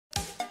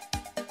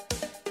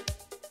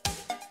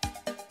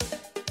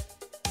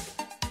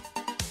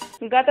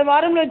గత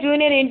వారంలో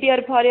జూనియర్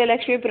ఎన్టీఆర్ భార్య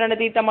లక్ష్మీ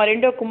ప్రణతి తమ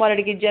రెండో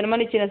కుమారుడికి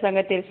జన్మనిచ్చిన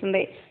సంగతి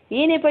తెలిసిందే.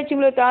 ఈ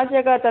నేపథ్యంలో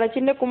తాజాగా తన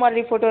చిన్న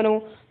కుమారుడి ఫోటోను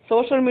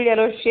సోషల్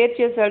మీడియాలో షేర్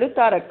చేశాడు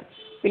తారక్.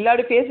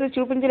 పిల్లాడు ఫేస్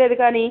చూపించలేదు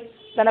కానీ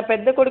తన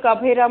పెద్ద కొడుకు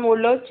అభయ్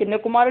ఊళ్ళో చిన్న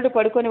కుమారుడు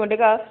పడుకొని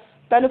ఉండగా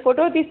తను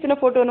ఫోటో తీస్తున్న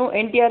ఫోటోను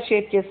ఎన్టీఆర్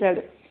షేర్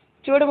చేశాడు.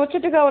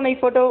 చూడముచ్చటగా ఉన్న ఈ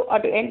ఫోటో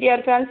అటు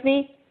ఎన్టీఆర్ ఫ్యాన్స్ ని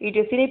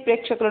ఇటు సినీ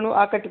ప్రేక్షకులను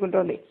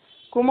ఆకట్టుకుంటోంది.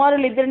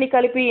 కుమారులిద్దరిని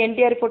కలిపి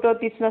ఎన్టీఆర్ ఫోటో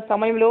తీసిన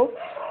సమయంలో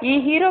ఈ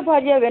హీరో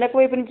భార్య వెనక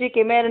వైపు నుంచి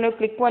కెమెరాను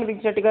క్లిక్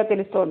అనిపించినట్టుగా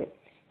తెలుస్తోంది.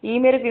 ఈ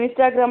మేరకు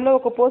ఇన్స్టాగ్రామ్ లో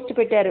ఒక పోస్ట్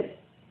పెట్టారు.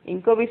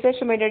 ఇంకో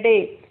విశేషం ఏంటంటే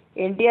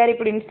ఎన్టీఆర్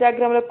ఇప్పుడు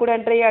ఇన్స్టాగ్రామ్ లో కూడా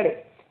ఎంటర్ అయ్యాడు.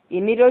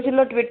 ఇన్ని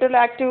రోజుల్లో ట్విట్టర్ లో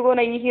యాక్టివ్ గా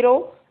ఉన్న ఈ హీరో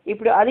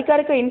ఇప్పుడు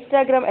అధికారిక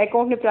ఇన్స్టాగ్రామ్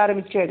అకౌంట్ ని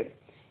ప్రారంభించాడు.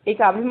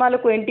 ఇక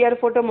అభిమానులకు ఎన్టీఆర్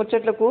ఫోటో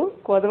ముచ్చట్లకు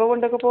కొదవ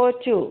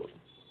ఉండకపోవచ్చు.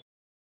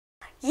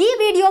 ఈ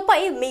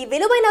వీడియోపై మీ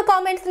విలువైన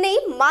కామెంట్స్ ని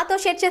మాతో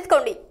షేర్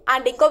చేసుకోండి.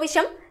 అండ్ ఇంకో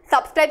విషయం,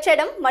 సబ్స్క్రైబ్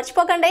చేయడం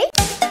మర్చిపోకండి.